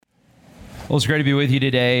Well, it's great to be with you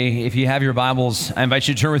today. If you have your Bibles, I invite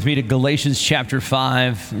you to turn with me to Galatians chapter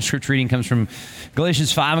 5. The scripture reading comes from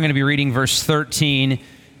Galatians 5. I'm going to be reading verse 13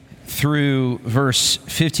 through verse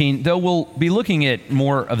 15, though we'll be looking at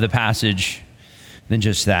more of the passage than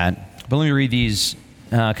just that. But let me read these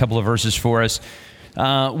couple of verses for us.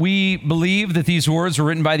 We believe that these words were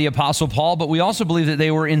written by the Apostle Paul, but we also believe that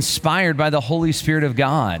they were inspired by the Holy Spirit of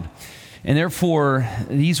God. And therefore,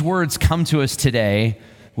 these words come to us today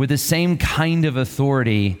with the same kind of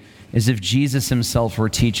authority as if Jesus himself were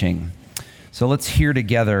teaching. So let's hear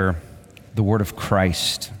together the word of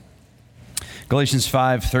Christ. Galatians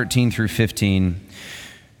 5:13 through 15.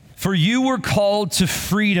 For you were called to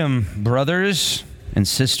freedom, brothers and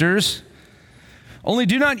sisters. Only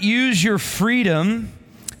do not use your freedom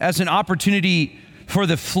as an opportunity for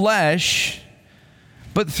the flesh,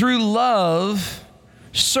 but through love,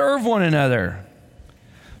 serve one another.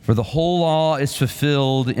 For the whole law is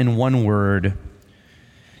fulfilled in one word: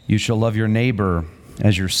 you shall love your neighbor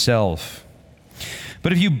as yourself.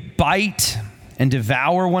 But if you bite and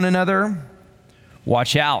devour one another,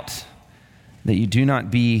 watch out that you do not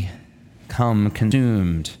become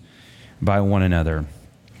consumed by one another.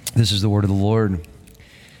 This is the word of the Lord.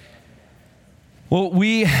 Well,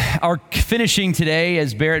 we are finishing today,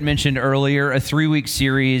 as Barrett mentioned earlier, a 3-week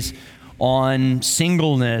series on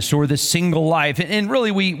singleness or the single life. And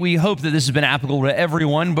really, we hope that this has been applicable to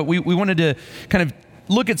everyone, but we wanted to kind of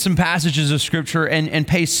look at some passages of Scripture and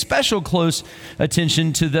pay special close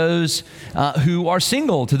attention to those who are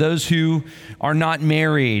single, to those who are not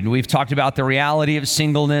married. We've talked about the reality of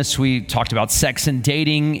singleness. We talked about sex and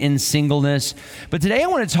dating in singleness. But today I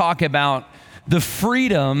want to talk about the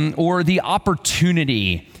freedom or the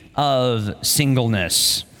opportunity of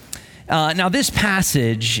singleness. Now, this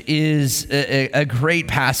passage is a great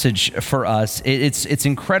passage for us. It's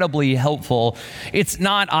incredibly helpful. It's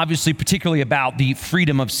not obviously particularly about the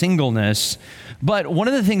freedom of singleness, but one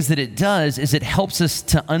of the things that it does is it helps us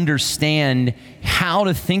to understand how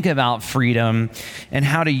to think about freedom and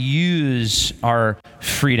how to use our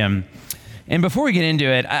freedom. And before we get into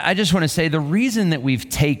it, I just want to say the reason that we've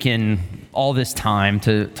taken all this time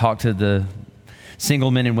to talk to the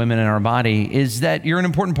single men and women in our body is that you're an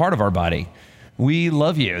important part of our body. We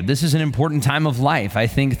love you. This is an important time of life. I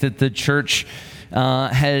think that the church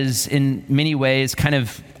has in many ways kind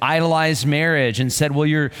of idolized marriage and said, well,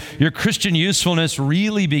 your Christian usefulness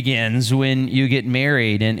really begins when you get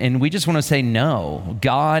married. And we just want to say no.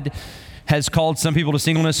 God has called some people to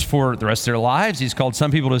singleness for the rest of their lives. He's called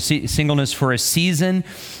some people to singleness for a season,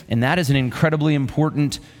 and that is an incredibly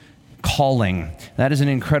important calling. That is an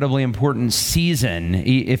incredibly important season,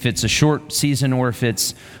 if it's a short season or if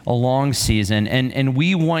it's a long season. And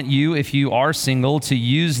we want you, if you are single, to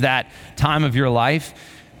use that time of your life,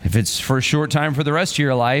 if it's for a short time for the rest of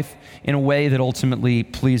your life, in a way that ultimately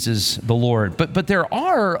pleases the Lord. But there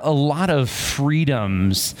are a lot of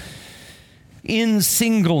freedoms in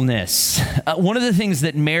singleness. One of the things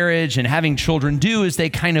that marriage and having children do is they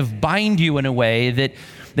kind of bind you in a way that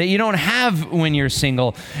you don't have when you're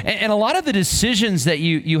single. And a lot of the decisions that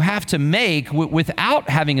you have to make without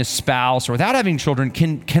having a spouse or without having children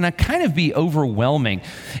can kind of be overwhelming.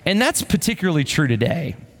 And that's particularly true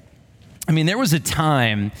today. I mean, there was a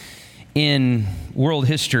time in world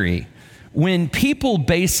history when people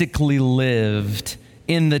basically lived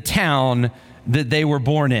in the town that they were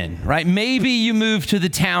born in, right? Maybe you moved to the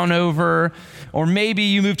town over, or maybe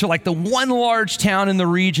you moved to like the one large town in the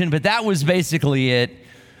region, but that was basically it.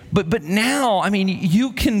 But now, I mean,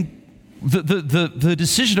 you can, the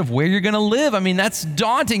decision of where you're going to live, I mean, that's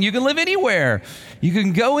daunting. You can live anywhere. You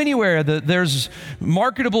can go anywhere. There's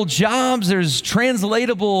marketable jobs. There's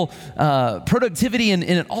translatable productivity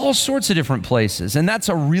in all sorts of different places. And that's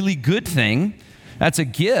a really good thing. That's a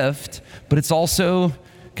gift, but it's also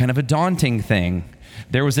kind of a daunting thing.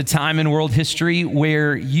 There was a time in world history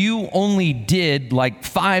where you only did like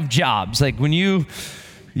 5 jobs. Like when you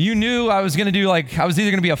knew I was either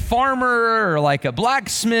going to be a farmer or like a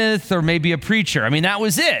blacksmith or maybe a preacher. I mean, that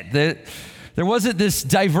was it. There wasn't this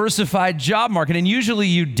diversified job market. And usually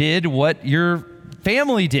you did what your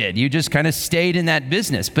family did. You just kind of stayed in that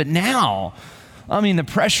business. But now, I mean, the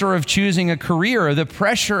pressure of choosing a career, the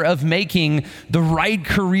pressure of making the right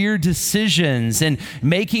career decisions and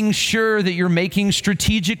making sure that you're making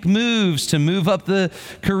strategic moves to move up the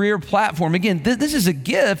career platform. Again, this is a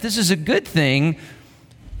gift. This is a good thing.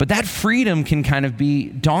 But that freedom can kind of be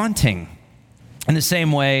daunting. In the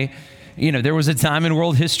same way, there was a time in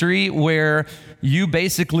world history where you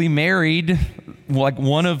basically married like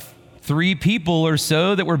one of 3 people or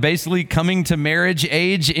so that were basically coming to marriage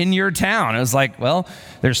age in your town. It was like, well,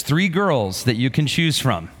 there's 3 girls that you can choose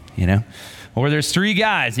from, or there's 3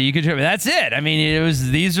 guys that you could, that's it. I mean,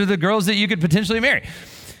 these are the girls that you could potentially marry.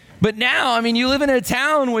 But now, I mean, you live in a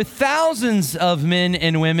town with thousands of men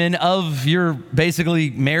and women of your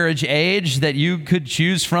basically marriage age that you could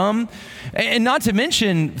choose from. And not to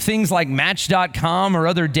mention things like Match.com or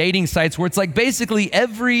other dating sites where it's like basically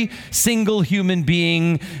every single human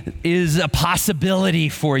being is a possibility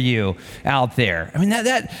for you out there. I mean,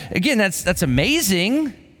 that's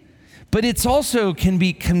amazing, but it's also can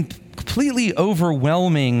be completely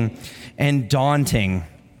overwhelming and daunting.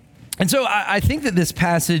 And so I think that this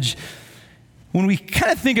passage, when we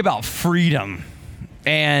kind of think about freedom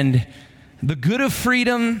and the good of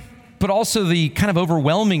freedom, but also the kind of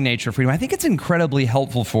overwhelming nature of freedom, I think it's incredibly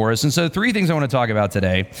helpful for us. And so 3 things I want to talk about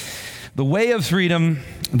today: the way of freedom,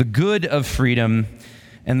 the good of freedom,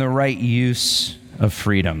 and the right use of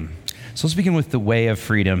freedom. So let's begin with the way of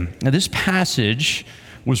freedom. Now, this passage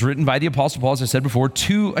was written by the Apostle Paul, as I said before,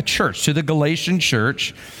 to a church, to the Galatian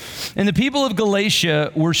church. And the people of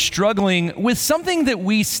Galatia were struggling with something that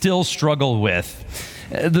we still struggle with.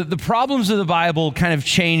 The problems of the Bible kind of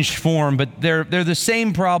changed form, but they're the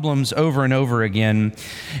same problems over and over again.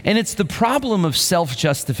 And it's the problem of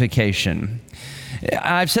self-justification.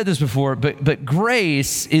 I've said this before, but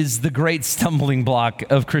grace is the great stumbling block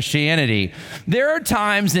of Christianity. There are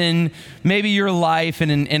times in maybe your life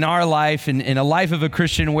and in our life and in a life of a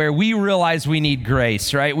Christian where we realize we need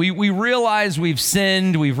grace, right? We realize we've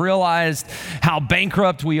sinned, we've realized how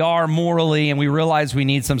bankrupt we are morally, and we realize we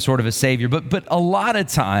need some sort of a savior. But a lot of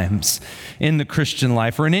times in the Christian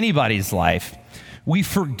life or in anybody's life, we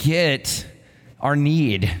forget our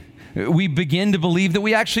need. We begin to believe that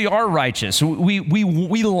we actually are righteous. We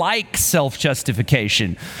like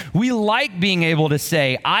self-justification. We like being able to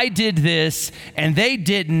say, I did this and they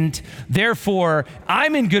didn't, therefore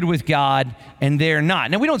I'm in good with God and they're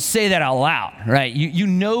not. Now, we don't say that out loud, right? You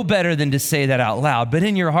know better than to say that out loud, but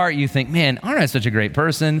in your heart you think, man, aren't I such a great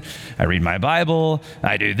person? I read my Bible,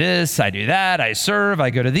 I do this, I do that, I serve, I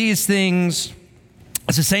go to these things.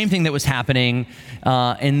 It's the same thing that was happening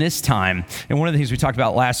in this time. And one of the things we talked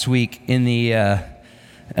about last week in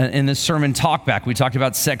the sermon talkback, we talked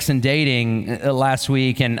about sex and dating last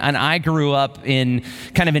week. And I grew up in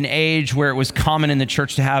kind of an age where it was common in the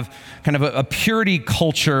church to have kind of a purity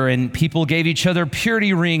culture, and people gave each other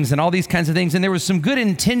purity rings and all these kinds of things. And there was some good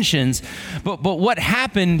intentions. But what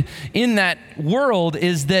happened in that world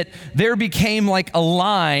is that there became like a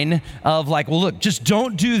line of like, well, look, just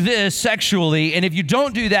don't do this sexually. And if you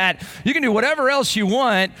don't do that, you can do whatever else you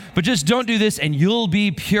want, but just don't do this and you'll be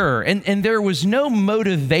pure. And there was no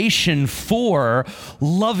motivation for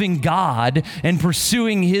loving God and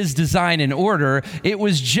pursuing his design and order. It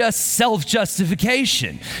was just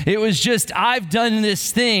self-justification. It was just, I've done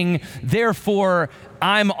this thing, therefore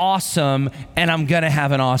I'm awesome and I'm going to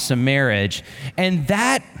have an awesome marriage. And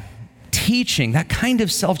that teaching, that kind of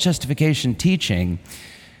self-justification teaching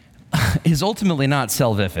is ultimately not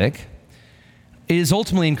salvific. It is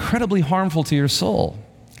ultimately incredibly harmful to your soul.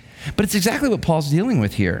 But it's exactly what Paul's dealing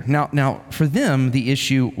with here. Now, for them, the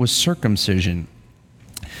issue was circumcision.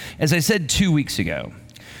 As I said 2 weeks ago,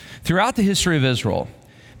 throughout the history of Israel,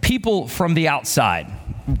 people from the outside,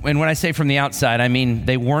 and when I say from the outside, I mean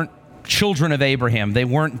they weren't children of Abraham. They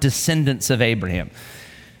weren't descendants of Abraham.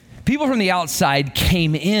 People from the outside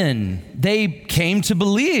came in. They came to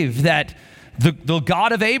believe that the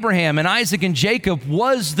God of Abraham and Isaac and Jacob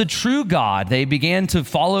was the true God. They began to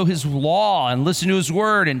follow his law and listen to his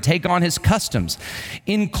word and take on his customs,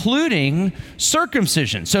 including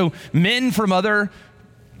circumcision. So men from other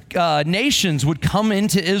nations would come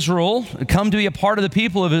into Israel, come to be a part of the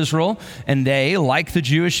people of Israel, and they, like the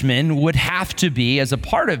Jewish men, would have to be, as a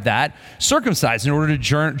part of that, circumcised in order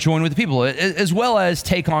to join with the people, as well as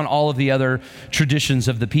take on all of the other traditions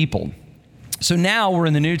of the people. So now we're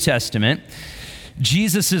in the New Testament.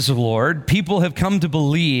 Jesus is Lord. People have come to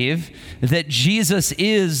believe that Jesus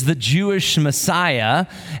is the Jewish Messiah,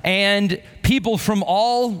 and people from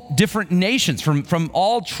all different nations, from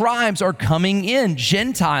all tribes are coming in.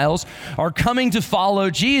 Gentiles are coming to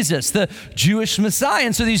follow Jesus, the Jewish Messiah.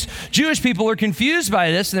 And so these Jewish people are confused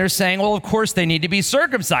by this, and they're saying, well, of course they need to be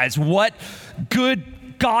circumcised. What good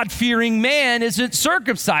God-fearing man isn't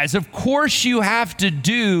circumcised? Of course you have to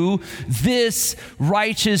do this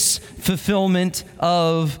righteous fulfillment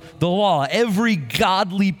of the law. Every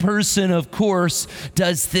godly person, of course,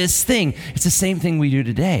 does this thing. It's the same thing we do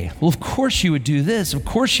today. Well, of course you would do this. Of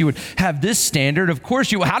course you would have this standard. Of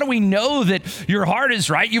course how do we know that your heart is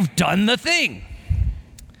right? You've done the thing.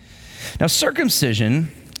 Now,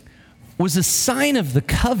 circumcision was a sign of the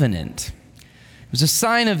covenant. It was a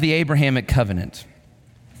sign of the Abrahamic covenant.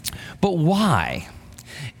 But why?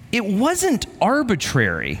 it wasn't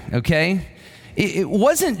arbitrary, okay? It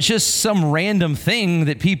wasn't just some random thing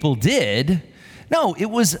that people did. No, it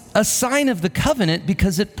was a sign of the covenant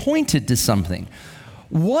because it pointed to something.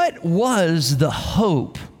 What was the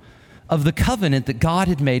hope of the covenant that God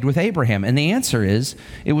had made with Abraham? And the answer is,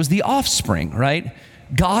 it was the offspring, right?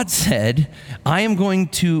 God said, I am going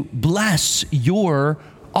to bless your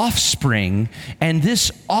offspring, and this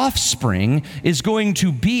offspring is going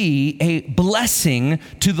to be a blessing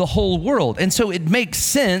to the whole world. And so it makes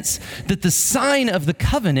sense that the sign of the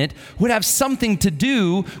covenant would have something to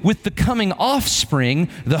do with the coming offspring,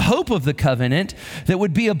 the hope of the covenant, that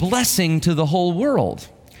would be a blessing to the whole world.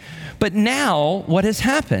 But now, what has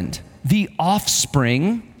happened? The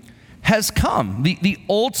offspring has come. The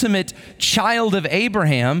ultimate child of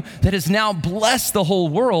Abraham that has now blessed the whole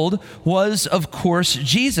world was, of course,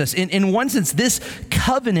 Jesus. In one sense, this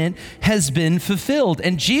covenant has been fulfilled.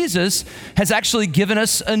 And Jesus has actually given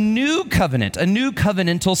us a new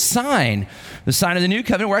covenantal sign. The sign of the new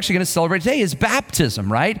covenant we're actually going to celebrate today is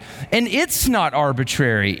baptism, right? And it's not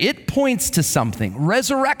arbitrary. It points to something.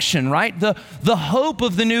 Resurrection, right? The hope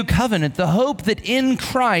of the new covenant, the hope that in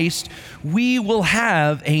Christ we will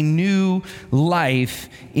have a new life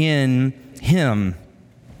in him.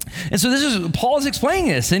 And so Paul is explaining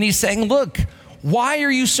this, and he's saying, look, why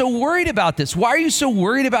are you so worried about this? Why are you so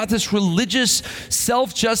worried about this religious,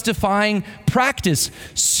 self-justifying practice?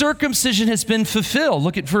 Circumcision has been fulfilled.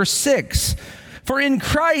 Look at verse 6. For in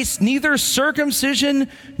Christ, neither circumcision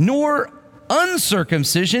nor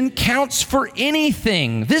uncircumcision counts for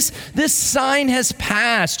anything. This sign has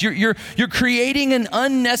passed. You're creating an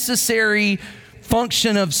unnecessary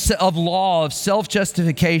function of law, of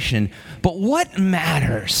self-justification. But what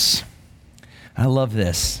matters? I love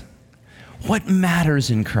this. What matters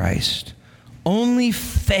in Christ? Only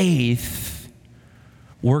faith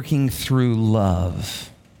working through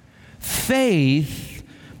love. Faith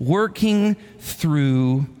working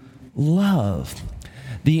through love.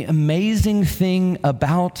 The amazing thing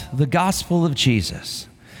about the gospel of Jesus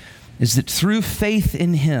is that through faith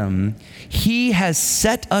in him, he has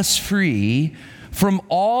set us free from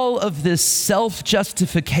all of this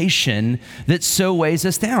self-justification that so weighs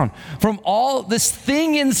us down, from all this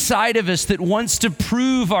thing inside of us that wants to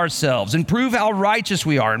prove ourselves and prove how righteous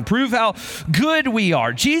we are and prove how good we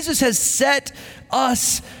are. Jesus has set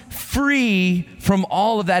us free from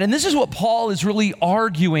all of that. And this is what Paul is really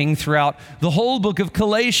arguing throughout the whole book of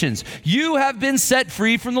Galatians. You have been set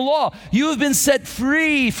free from the law. You have been set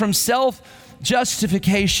free from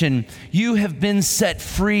self-justification. You have been set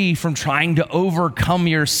free from trying to overcome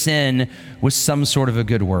your sin with some sort of a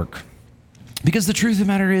good work. Because the truth of the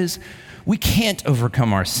matter is, we can't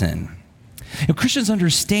overcome our sin. And Christians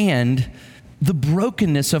understand the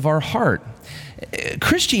brokenness of our heart.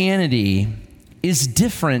 Christianity is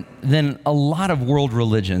different than a lot of world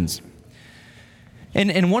religions.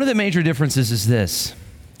 And one of the major differences is this.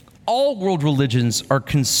 All world religions are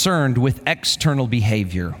concerned with external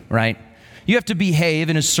behavior, right? You have to behave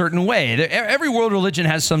in a certain way. Every world religion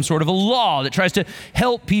has some sort of a law that tries to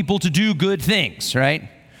help people to do good things, right?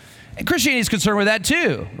 And Christianity is concerned with that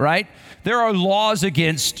too, right? There are laws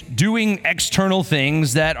against doing external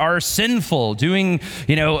things that are sinful, doing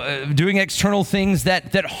external things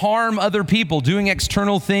that harm other people, doing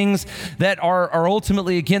external things that are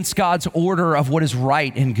ultimately against God's order of what is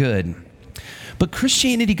right and good. But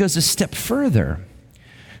Christianity goes a step further.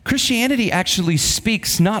 Christianity actually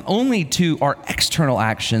speaks not only to our external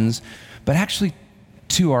actions, but actually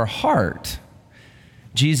to our heart.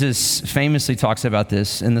 Jesus famously talks about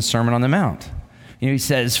this in the Sermon on the Mount. He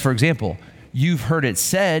says, for example, you've heard it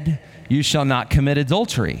said, you shall not commit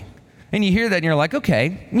adultery. And you hear that and you're like,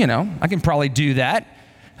 okay, I can probably do that.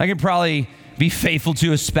 I can probably be faithful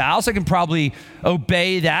to a spouse. I can probably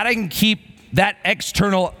obey that. I can keep that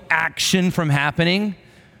external action from happening.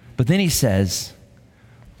 But then he says,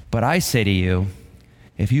 but I say to you,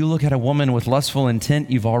 if you look at a woman with lustful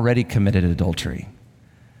intent, you've already committed adultery.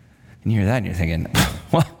 And you hear that and you're thinking,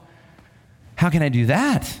 well, how can I do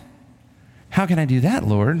that? How can I do that,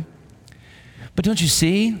 Lord? But don't you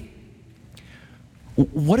see?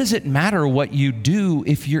 What does it matter what you do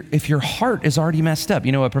if your heart is already messed up?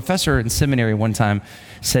 A professor in seminary one time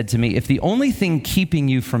said to me, if the only thing keeping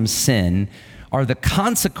you from sin are the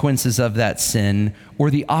consequences of that sin or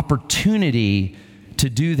the opportunity to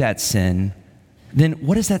do that sin, then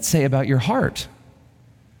what does that say about your heart?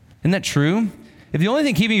 Isn't that true? If the only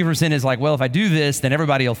thing keeping you from sin is like, well, if I do this, then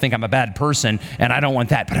everybody will think I'm a bad person, and I don't want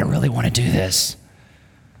that, but I really want to do this.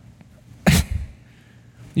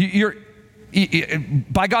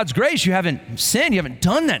 By God's grace, you haven't sinned, you haven't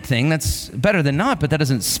done that thing. That's better than not, but that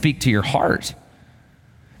doesn't speak to your heart.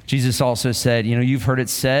 Jesus also said, you've heard it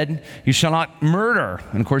said, you shall not murder.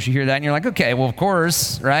 And of course you hear that and you're like, okay, well, of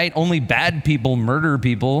course, right? Only bad people murder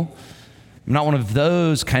people. I'm not one of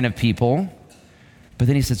those kind of people. But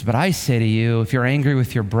then he says, but I say to you, if you're angry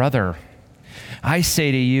with your brother, I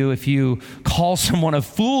say to you, if you call someone a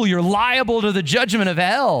fool, you're liable to the judgment of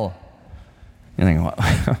hell. You're thinking,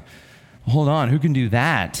 well, hold on, who can do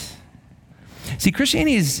that? See,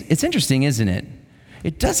 Christianity it's interesting, isn't it?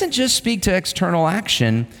 It doesn't just speak to external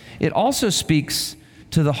action, it also speaks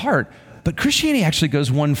to the heart. But Christianity actually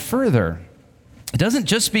goes one further. It doesn't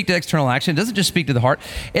just speak to external action, it doesn't just speak to the heart.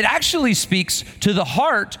 It actually speaks to the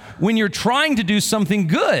heart when you're trying to do something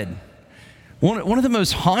good. One of the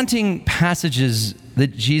most haunting passages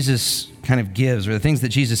that Jesus kind of gives, or the things that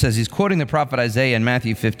Jesus says, he's quoting the prophet Isaiah in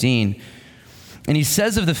Matthew 15. And he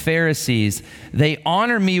says of the Pharisees, they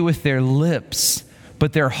honor me with their lips,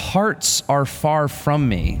 but their hearts are far from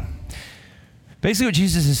me. Basically what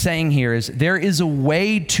Jesus is saying here is there is a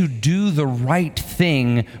way to do the right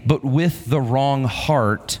thing, but with the wrong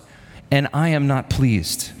heart, and I am not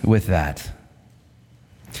pleased with that.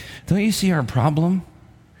 Don't you see our problem?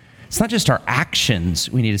 It's not just our actions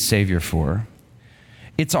we need a Savior for.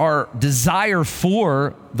 It's our desire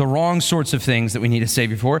for the wrong sorts of things that we need a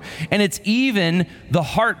Savior for. And it's even the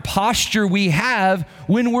heart posture we have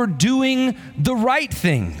when we're doing the right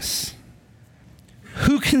things.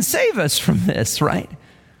 Who can save us from this, right?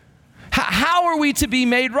 How are we to be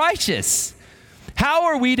made righteous? How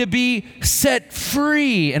are we to be set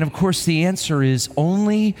free? And of course, the answer is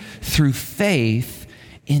only through faith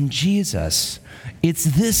in Jesus. It's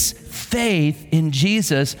this faith in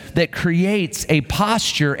Jesus that creates a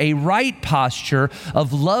posture, a right posture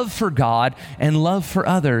of love for God and love for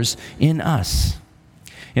others in us.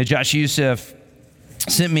 Josh Youssef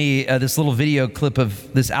sent me this little video clip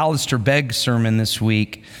of this Alistair Begg sermon this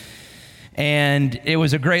week. And it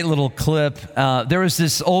was a great little clip. There was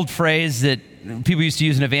this old phrase that people used to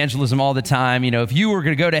use in evangelism all the time. If you were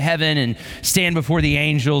going to go to heaven and stand before the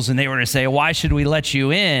angels and they were to say, why should we let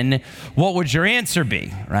you in? What would your answer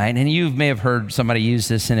be, right? And you may have heard somebody use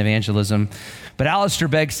this in evangelism. But Alistair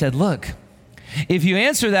Begg said, look, if you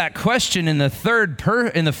answer that question in the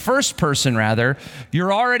first person,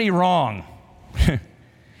 you're already wrong.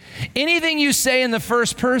 Anything you say in the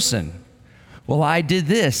first person, well, I did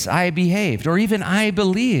this, I behaved, or even I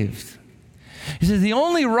believed. He says the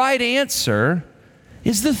only right answer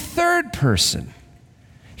is the third person.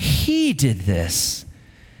 He did this.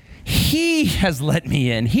 He has let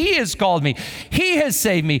me in. He has called me. He has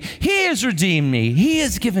saved me. He has redeemed me. He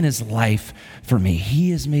has given his life for me.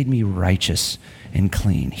 He has made me righteous and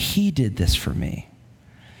clean. He did this for me.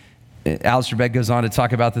 Alistair Begg goes on to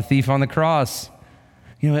talk about the thief on the cross.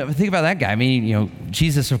 Think about that guy.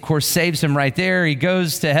 Jesus, of course, saves him right there. He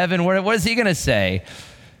goes to heaven. What is he going to say?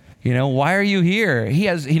 Why are you here? He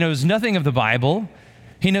knows nothing of the Bible.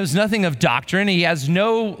 He knows nothing of doctrine. He has he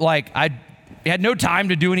had no time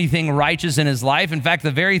to do anything righteous in his life. In fact,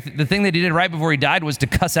 the thing that he did right before he died was to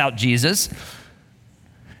cuss out Jesus.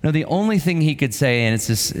 The only thing he could say, and it's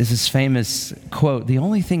this famous quote, the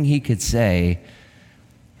only thing he could say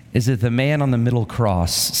is that the man on the middle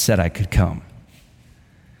cross said I could come.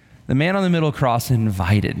 The man on the middle cross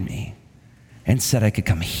invited me and said I could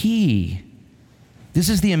come. This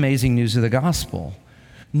is the amazing news of the gospel.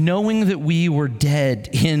 Knowing that we were dead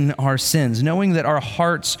in our sins, knowing that our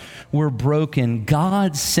hearts were broken,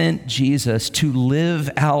 God sent Jesus to live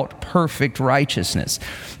out perfect righteousness.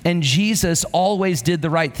 And Jesus always did the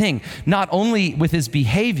right thing, not only with his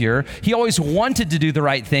behavior, he always wanted to do the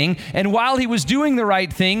right thing. And while he was doing the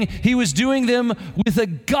right thing, he was doing them with a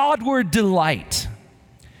Godward delight.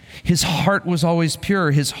 His heart was always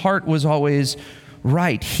pure. His heart was always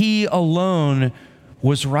right. He alone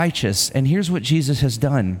was righteous. And here's what Jesus has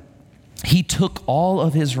done. He took all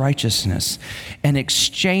of his righteousness and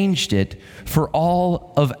exchanged it for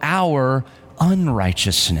all of our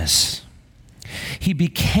unrighteousness. He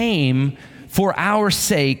became, for our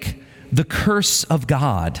sake, the curse of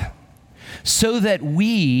God, so that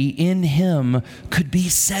we in him could be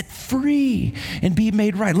set free and be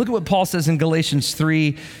made right. Look at what Paul says in Galatians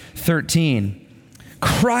 3:13.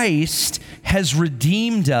 Christ has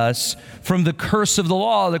redeemed us from the curse of the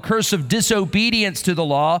law, the curse of disobedience to the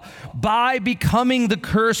law, by becoming the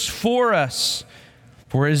curse for us.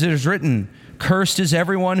 For as it is written, cursed is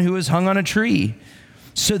everyone who is hung on a tree,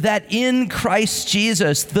 so that in Christ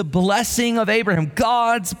Jesus, the blessing of Abraham,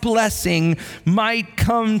 God's blessing, might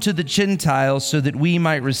come to the Gentiles so that we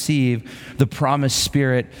might receive the promised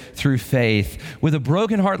Spirit through faith. With a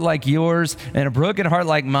broken heart like yours and a broken heart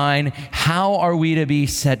like mine, how are we to be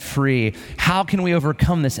set free? How can we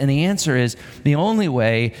overcome this? And the answer is, the only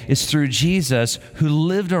way is through Jesus, who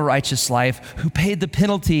lived a righteous life, who paid the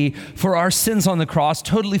penalty for our sins on the cross,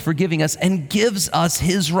 totally forgiving us, and gives us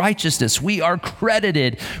his righteousness. We are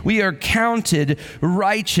credited, we are counted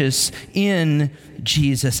righteous in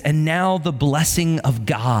Jesus. And now the blessing of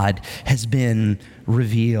God has been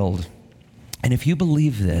revealed. And if you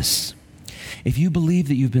believe this, if you believe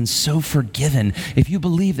that you've been so forgiven, if you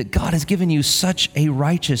believe that God has given you such a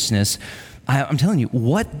righteousness, I'm telling you,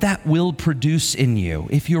 what that will produce in you,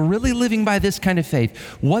 if you're really living by this kind of faith,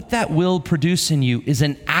 what that will produce in you is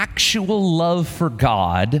an actual love for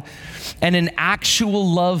God and an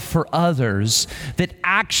actual love for others that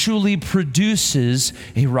actually produces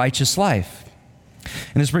a righteous life.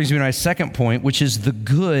 And this brings me to my second point, which is the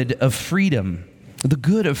good of freedom. The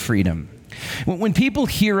good of freedom. When people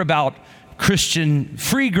hear about Christian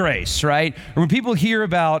free grace, right? Or when people hear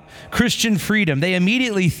about Christian freedom, they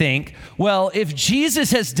immediately think, well, if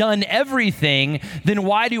Jesus has done everything, then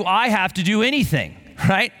why do I have to do anything,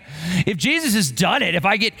 right? If Jesus has done it, if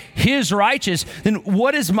I get his righteous, then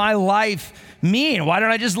what does my life mean? Why don't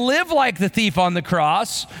I just live like the thief on the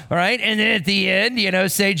cross, all right? And then at the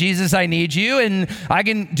end, say, Jesus, I need you, and I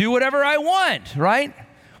can do whatever I want, right?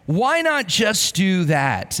 Why not just do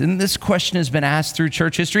that? And this question has been asked through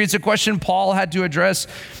church history. It's a question Paul had to address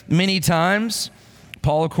many times.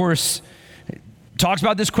 Paul, of course, talks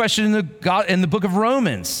about this question in the book of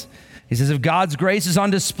Romans. He says, if God's grace is on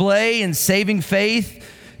display in saving faith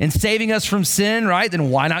and saving us from sin, right, then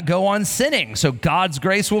why not go on sinning? So God's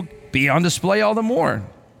grace will be on display all the more.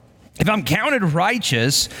 If I'm counted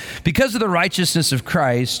righteous because of the righteousness of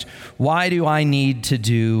Christ, why do I need to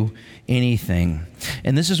do anything?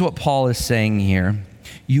 And this is what Paul is saying here.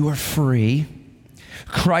 You are free.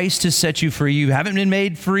 Christ has set you free. You haven't been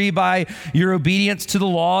made free by your obedience to the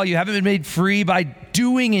law. You haven't been made free by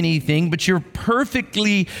doing anything, but you're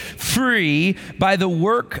perfectly free by the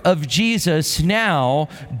work of Jesus. Now,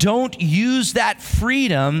 don't use that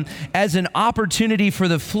freedom as an opportunity for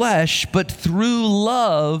the flesh, but through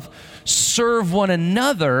love, serve one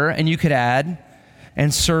another, and you could add,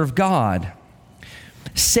 and serve God.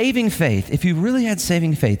 Saving faith, if you really had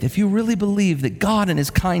saving faith, if you really believe that God in his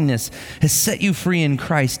kindness has set you free in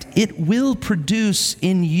Christ, it will produce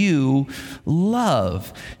in you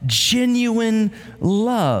love, genuine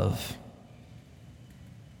love.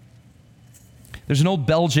 There's an old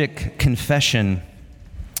Belgic confession.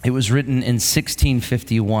 It was written in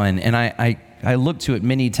 1651, and I looked to it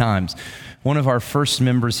many times. One of our first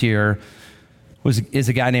members here is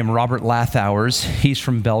a guy named Robert Lathouwers. He's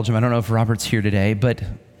from Belgium. I don't know if Robert's here today, but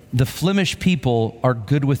the Flemish people are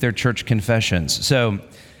good with their church confessions. So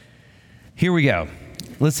here we go.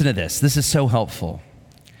 Listen to this. This is so helpful.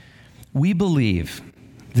 We believe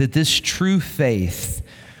that this true faith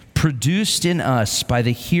produced in us by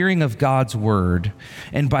the hearing of God's word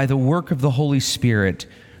and by the work of the Holy Spirit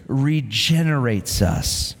regenerates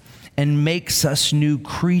us and makes us new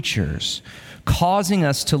creatures, causing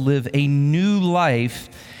us to live a new life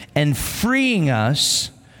and freeing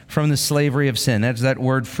us from the slavery of sin. That's that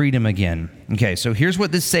word freedom again. Okay, so here's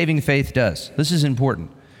what this saving faith does. This is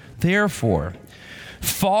important. Therefore,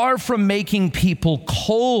 far from making people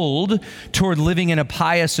cold toward living in a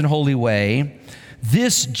pious and holy way,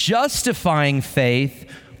 this justifying faith,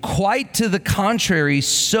 quite to the contrary,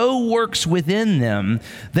 so works within them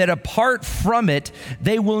that apart from it,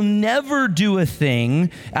 they will never do a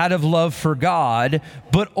thing out of love for God,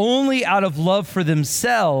 but only out of love for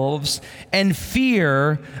themselves and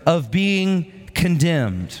fear of being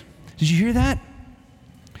condemned. Did you hear that?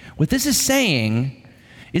 What this is saying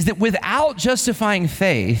is that without justifying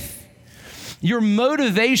faith, your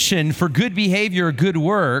motivation for good behavior, good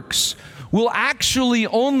works, will actually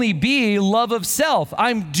only be love of self.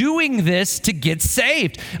 I'm doing this to get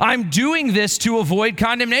saved. I'm doing this to avoid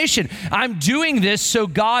condemnation. I'm doing this so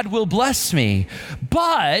God will bless me.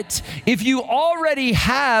 But if you already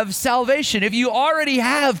have salvation, if you already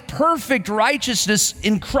have perfect righteousness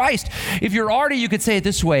in Christ, if you're already, you could say it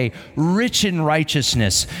this way, rich in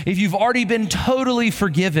righteousness, if you've already been totally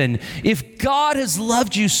forgiven, if God has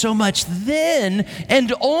loved you so much, then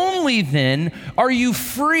and only then are you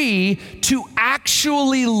free to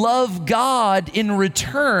actually love God in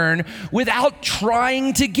return without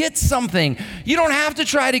trying to get something. You don't have to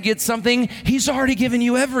try to get something. He's already given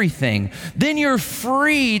you everything. Then you're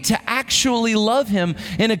free to actually love him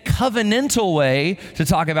in a covenantal way, to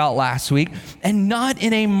talk about last week, and not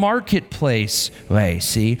in a marketplace way,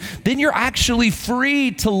 see? Then you're actually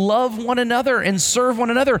free to love one another and serve one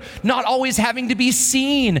another, not always having to be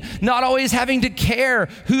seen, not always having to care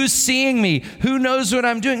who's seeing me, who knows what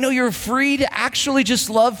I'm doing. No, you're free to actually just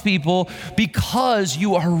love people because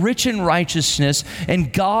you are rich in righteousness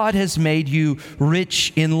and God has made you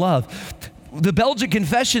rich in love. The Belgic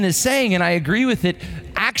Confession is saying, and I agree with it,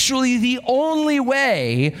 actually the only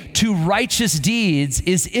way to righteous deeds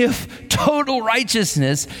is if total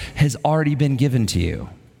righteousness has already been given to you,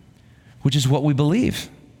 which is what we believe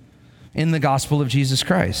in the gospel of Jesus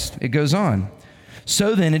Christ. It goes on.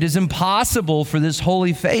 So then it is impossible for this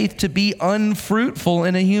holy faith to be unfruitful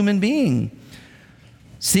in a human being,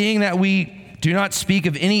 seeing that we do not speak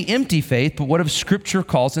of any empty faith, but what of Scripture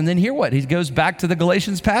calls, and then hear what? He goes back to the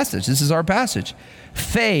Galatians passage. This is our passage.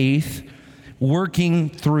 Faith working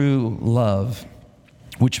through love,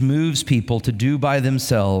 which moves people to do by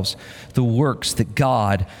themselves the works that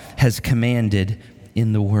God has commanded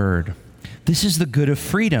in the Word. This is the good of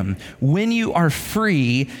freedom. When you are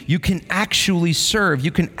free, you can actually serve. You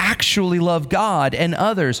can actually love God and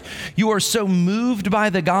others. You are so moved by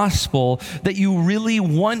the gospel that you really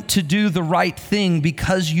want to do the right thing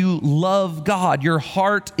because you love God. Your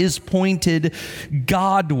heart is pointed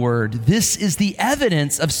Godward. This is the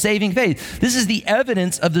evidence of saving faith. This is the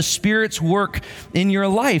evidence of the Spirit's work in your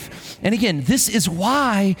life. And again, this is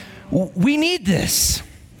why we need this.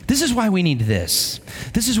 This is why we need this.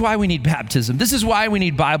 This is why we need baptism. This is why we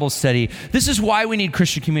need Bible study. This is why we need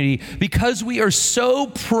Christian community, because we are so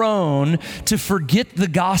prone to forget the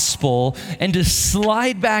gospel and to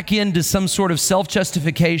slide back into some sort of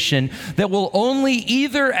self-justification that will only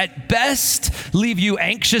either at best leave you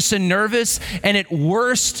anxious and nervous and at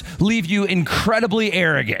worst leave you incredibly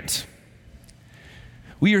arrogant.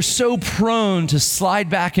 We are so prone to slide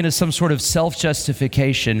back into some sort of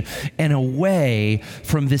self-justification and away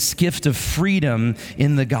from this gift of freedom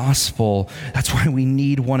in the gospel. That's why we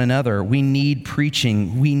need one another. We need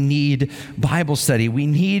preaching. We need Bible study. We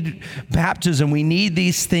need baptism. We need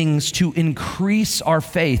these things to increase our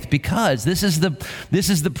faith, because this is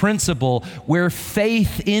the principle where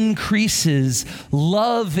faith increases,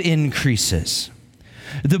 love increases.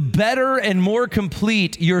 The better and more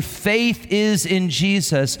complete your faith is in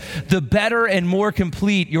Jesus, the better and more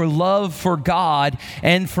complete your love for God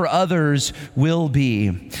and for others will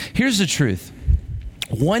be. Here's the truth.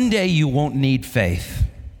 One day you won't need faith.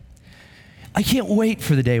 I can't wait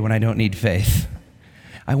for the day when I don't need faith.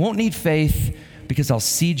 I won't need faith because I'll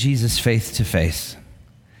see Jesus face to face.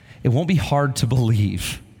 It won't be hard to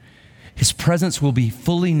believe. His presence will be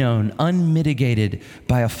fully known, unmitigated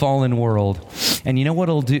by a fallen world. And you know what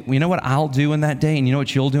I'll do? You know what I'll do in that day? And you know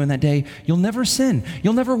what you'll do in that day? You'll never sin.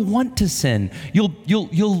 You'll never want to sin.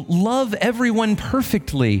 You'll love everyone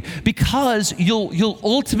perfectly, because you'll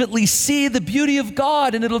ultimately see the beauty of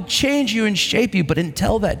God, and it'll change you and shape you. But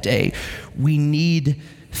until that day, we need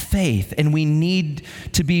faith, and we need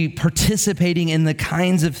to be participating in the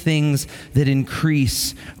kinds of things that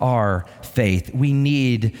increase our faith. We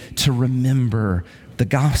need to remember the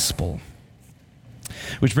gospel.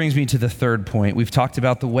 Which brings me to the third point. We've talked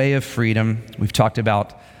about the way of freedom. We've talked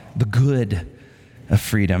about the good of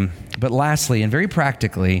freedom. But lastly, and very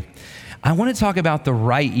practically, I want to talk about the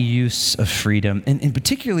right use of freedom. And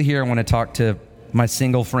particularly here, I want to talk to my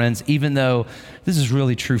single friends, even though this is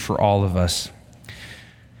really true for all of us.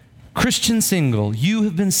 Christian single, you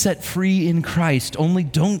have been set free in Christ. Only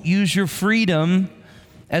don't use your freedom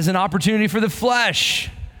as an opportunity for the flesh,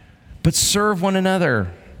 but serve one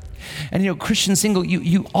another. And Christian single,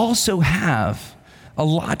 you also have a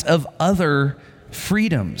lot of other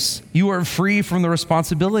freedoms. You are free from the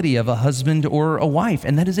responsibility of a husband or a wife,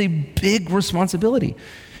 and that is a big responsibility.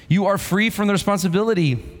 You are free from the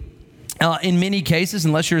responsibility, in many cases,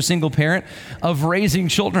 unless you're a single parent, of raising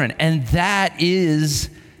children, and that is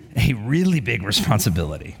a really big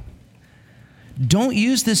responsibility. Don't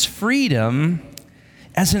use this freedom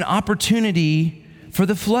as an opportunity for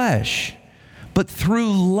the flesh, but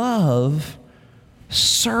through love,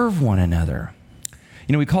 serve one another.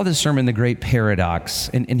 We call this sermon the Great Paradox,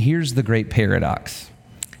 and here's the great paradox.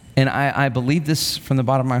 And I believe this from the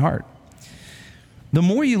bottom of my heart. The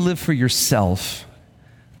more you live for yourself,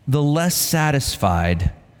 the less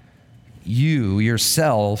satisfied you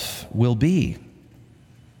yourself will be.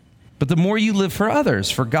 But the more you live for others,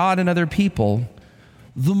 for God and other people,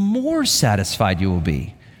 the more satisfied you will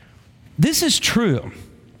be. This is true.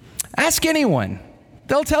 Ask anyone.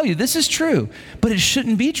 They'll tell you this is true, but it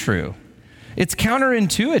shouldn't be true. It's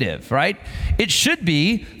counterintuitive, right? It should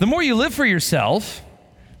be the more you live for yourself,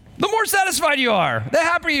 the more satisfied you are, the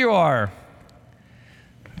happier you are.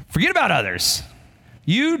 Forget about others.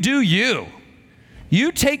 You do you.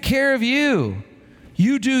 You take care of you.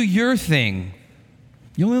 You do your thing.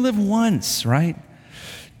 You only live once, right?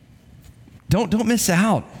 Don't miss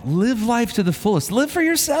out. Live life to the fullest. Live for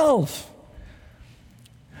yourself.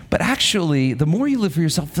 But actually, the more you live for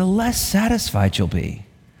yourself, the less satisfied you'll be.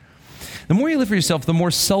 The more you live for yourself, the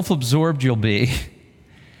more self-absorbed you'll be.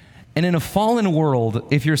 And in a fallen world,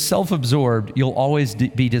 if you're self-absorbed, you'll always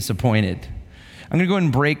be disappointed. I'm going to go ahead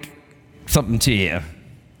and break something to you,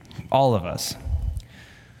 all of us.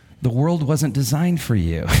 The world wasn't designed for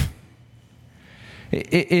you.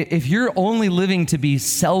 If you're only living to be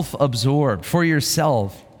self-absorbed for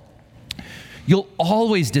yourself, you'll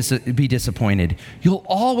always be disappointed. You'll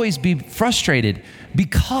always be frustrated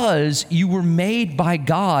because you were made by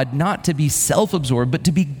God not to be self-absorbed, but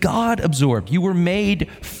to be God-absorbed. You were made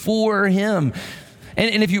for Him.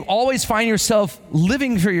 And if you always find yourself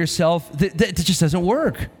living for yourself, that just doesn't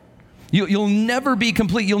work. You'll never be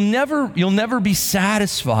complete. You'll never be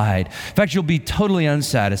satisfied. In fact, you'll be totally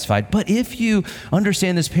unsatisfied. But if you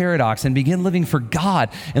understand this paradox and begin living for God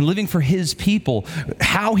and living for His people,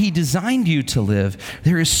 how He designed you to live,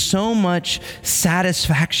 there is so much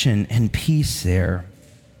satisfaction and peace there.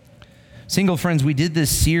 Single friends, we did this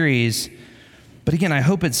series, but again, I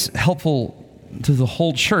hope it's helpful to the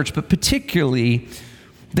whole church, but particularly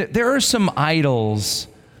there are some idols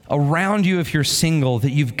around you if you're single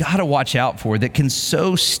that you've got to watch out for that can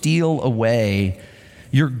so steal away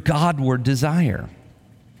your Godward desire.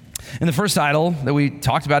 And the first idol that we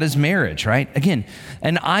talked about is marriage, right? Again,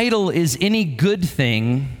 an idol is any good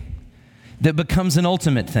thing that becomes an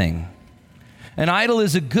ultimate thing. An idol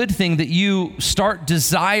is a good thing that you start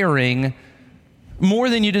desiring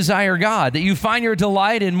more than you desire God, that you find your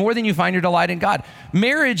delight in more than you find your delight in God.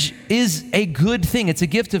 Marriage is a good thing. It's a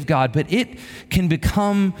gift of God, but it can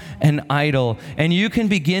become an idol. And you can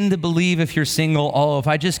begin to believe if you're single, oh, if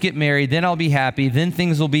I just get married, then I'll be happy, then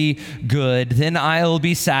things will be good, then I'll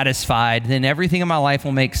be satisfied, then everything in my life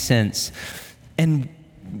will make sense. And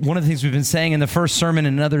one of the things we've been saying in the first sermon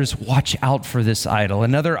and others, watch out for this idol.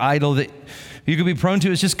 Another idol that you could be prone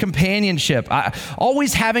to is just companionship.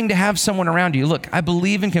 Always having to have someone around you. Look, I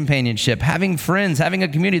believe in companionship, having friends, having a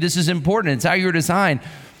community. This is important. It's how you're designed.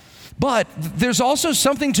 But there's also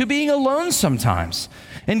something to being alone sometimes.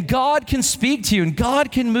 And God can speak to you and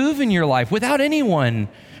God can move in your life without anyone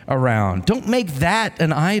around. Don't make that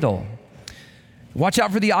an idol. Watch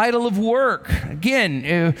out for the idol of work.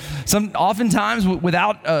 Again, oftentimes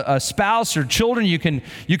without a spouse or children, you can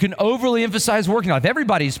overly emphasize work in life.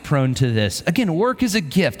 Everybody's prone to this. Again, work is a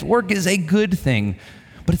gift. Work is a good thing,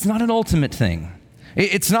 but it's not an ultimate thing.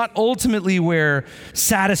 It's not ultimately where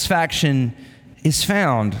satisfaction is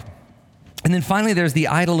found. And then finally, there's the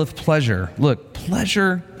idol of pleasure. Look,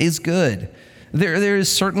 pleasure is good. There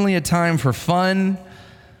is certainly a time for fun,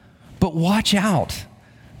 but watch out.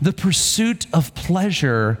 The pursuit of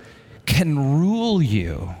pleasure can rule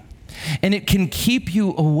you, and it can keep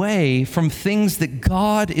you away from things that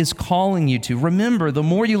God is calling you to. Remember, the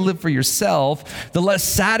more you live for yourself, the less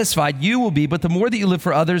satisfied you will be, but the more that you live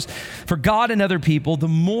for others, for God and other people, the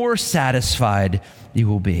more satisfied you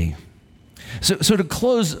will be. So to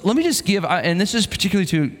close, let me just give, and this is particularly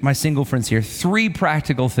to my single friends here, 3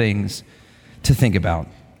 practical things to think about.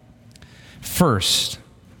 First,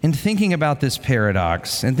 in thinking about this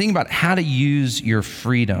paradox and thinking about how to use your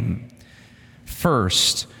freedom,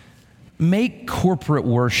 first, make corporate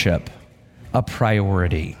worship a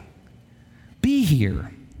priority. Be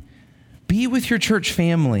here. Be with your church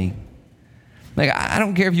family. Like, I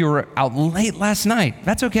don't care if you were out late last night.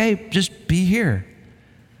 That's okay. Just be here.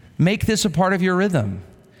 Make this a part of your rhythm.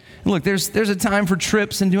 Look, there's a time for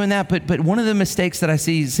trips and doing that, but one of the mistakes that I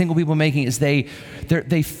see single people making is they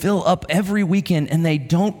fill up every weekend and they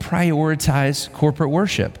don't prioritize corporate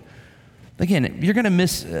worship. Again, you're going to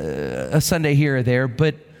miss a Sunday here or there,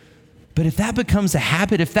 but if that becomes a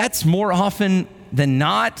habit, if that's more often than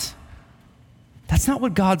not, that's not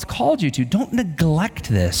what God's called you to. Don't neglect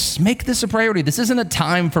this. Make this a priority. This isn't a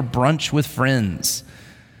time for brunch with friends.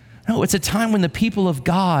 No, it's a time when the people of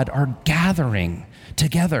God are gathering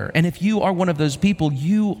together. And if you are one of those people,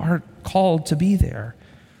 you are called to be there.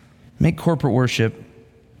 Make corporate worship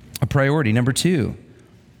a priority. Number 2,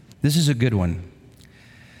 this is a good one.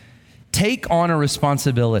 Take on a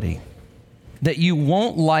responsibility that you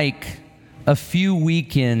won't like a few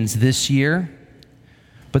weekends this year,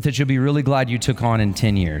 but that you'll be really glad you took on in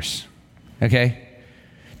 10 years. Okay?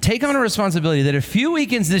 Take on a responsibility that a few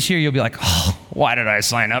weekends this year, you'll be like, oh, why did I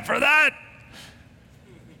sign up for that?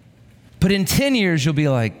 But in 10 years, you'll be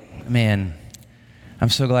like, man, I'm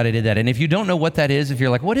so glad I did that. And if you don't know what that is, if you're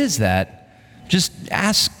like, what is that? Just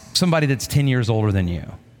ask somebody that's 10 years older than you.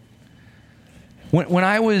 When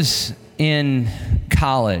I was in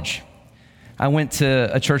college, I went to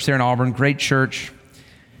a church there in Auburn, great church.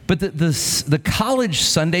 But the college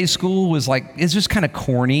Sunday school was like, it's just kind of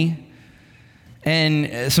corny.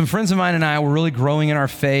 And some friends of mine and I were really growing in our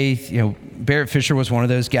faith. You know, Barrett Fisher was one of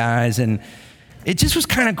those guys. And it just was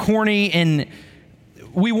kind of corny, and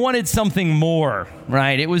we wanted something more,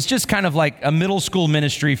 right? It was just kind of like a middle school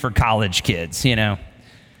ministry for college kids, you know?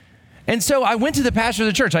 And so I went to the pastor of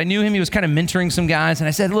the church. I knew him. He was kind of mentoring some guys. And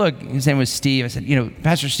I said, look, his name was Steve. I said,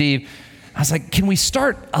 Pastor Steve, I was like, can we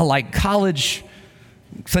start a like college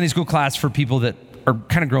Sunday school class for people that are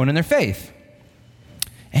kind of growing in their faith?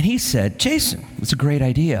 And he said, Jason, it's a great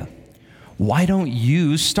idea. Why don't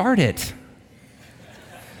you start it?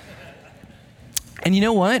 And you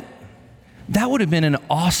know what? That would have been an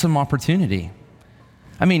awesome opportunity.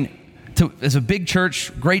 I mean, as a big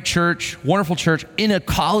church, great church, wonderful church, in a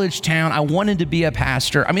college town, I wanted to be a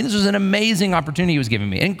pastor. I mean, this was an amazing opportunity he was giving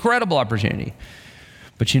me, an incredible opportunity.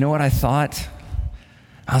 But you know what I thought?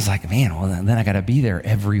 I was like, man, well, then I got to be there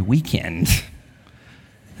every weekend.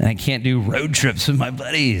 And I can't do road trips with my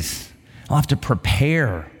buddies. I'll have to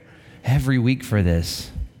prepare every week for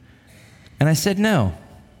this. And I said no.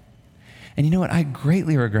 And you know what? I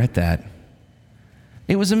greatly regret that.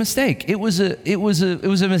 It was a mistake. It was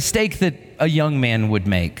a mistake that a young man would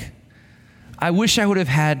make. I wish I would have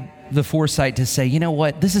had the foresight to say, you know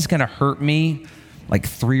what? This is going to hurt me like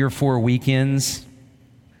 3 or 4 weekends.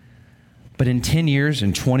 But in 10 years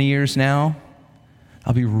and 20 years now,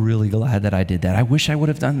 I'll be really glad that I did that. I wish I would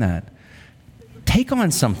have done that. Take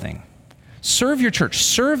on something. Serve your church.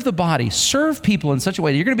 Serve the body. Serve people in such a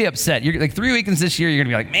way that you're going to be upset. You're like 3 weekends this year, you're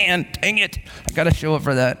going to be like, man, dang it. I got to show up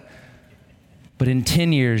for that. But in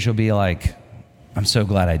 10 years, you'll be like, I'm so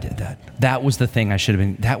glad I did that. That was the thing I should have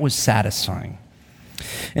been. That was satisfying.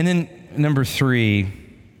 And then number 3,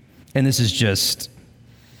 and this is just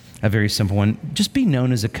a very simple one, just be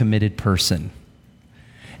known as a committed person.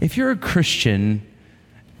 If you're a Christian,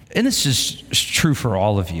 and this is true for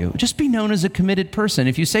all of you, just be known as a committed person.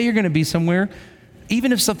 If you say you're going to be somewhere,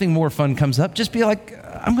 even if something more fun comes up, just be like,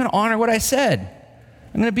 I'm going to honor what I said.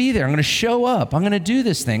 I'm going to be there. I'm going to show up. I'm going to do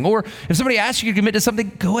this thing. Or if somebody asks you to commit to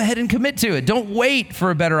something, go ahead and commit to it. Don't wait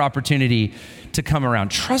for a better opportunity to come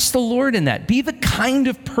around. Trust the Lord in that. Be the kind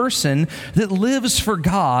of person that lives for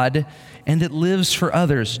God and that lives for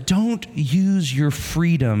others. Don't use your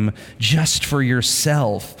freedom just for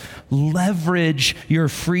yourself. Leverage your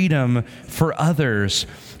freedom for others.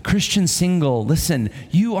 Christian single, listen,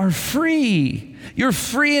 you are free. You're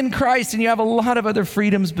free in Christ, and you have a lot of other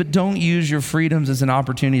freedoms, but don't use your freedoms as an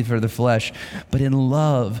opportunity for the flesh, but in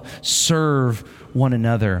love, serve one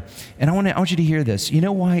another. And I want you to hear this. You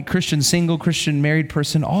know why Christian single, Christian married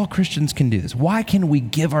person, all Christians can do this? Why can we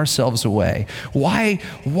give ourselves away? Why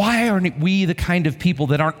aren't we the kind of people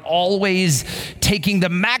that aren't always taking the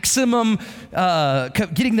maximum,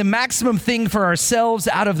 getting the maximum thing for ourselves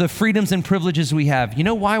out of the freedoms and privileges we have? You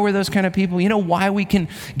know why we're those kind of people? You know why we can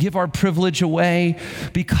give our privilege away?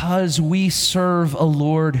 Because we serve a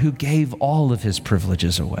Lord who gave all of his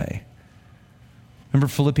privileges away. Remember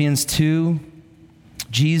Philippians 2?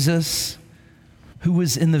 Jesus, who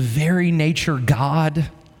was in the very nature God,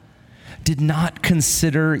 did not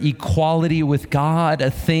consider equality with God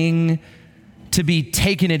a thing to be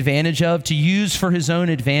taken advantage of, to use for his own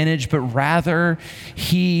advantage, but rather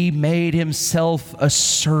he made himself a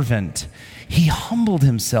servant. He humbled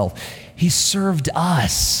himself. He served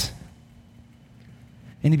us.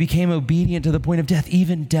 And he became obedient to the point of death,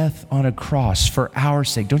 even death on a cross for our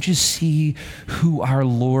sake. Don't you see who our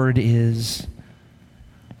Lord is?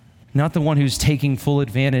 Not the one who's taking full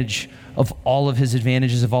advantage of all of his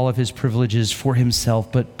advantages, of all of his privileges for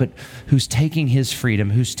himself, but who's taking his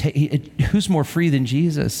freedom, who's more free than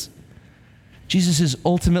Jesus? Jesus is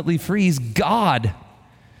ultimately free. He's God.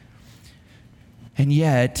 And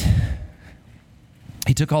yet,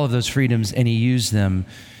 he took all of those freedoms and he used them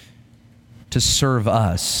to serve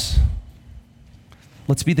us.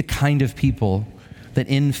 Let's be the kind of people that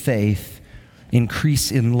in faith increase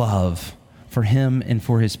in love for him and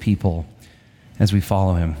for his people as we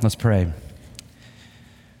follow him. Let's pray.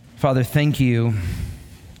 Father, thank you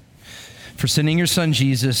for sending your son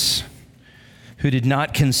Jesus, who did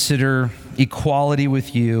not consider equality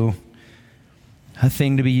with you a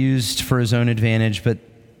thing to be used for his own advantage, but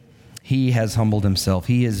he has humbled himself.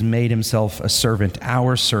 He has made himself a servant,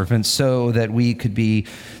 our servant, so that we could be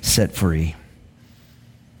set free,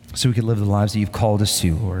 so we could live the lives that you've called us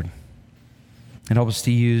to, Lord. And help us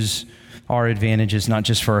to use our advantages, not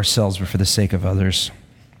just for ourselves, but for the sake of others.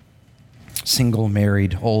 Single,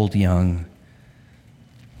 married, old, young.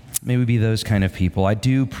 May we be those kind of people. I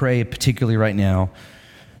do pray particularly right now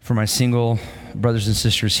for my single brothers and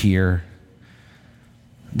sisters here,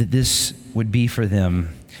 that this would be for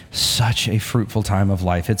them such a fruitful time of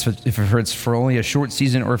life. If it's for only a short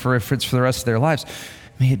season or if it's for the rest of their lives,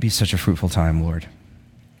 may it be such a fruitful time, Lord.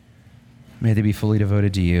 May they be fully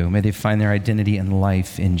devoted to you. May they find their identity and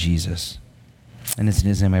life in Jesus. And it's in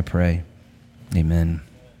his name I pray. Amen.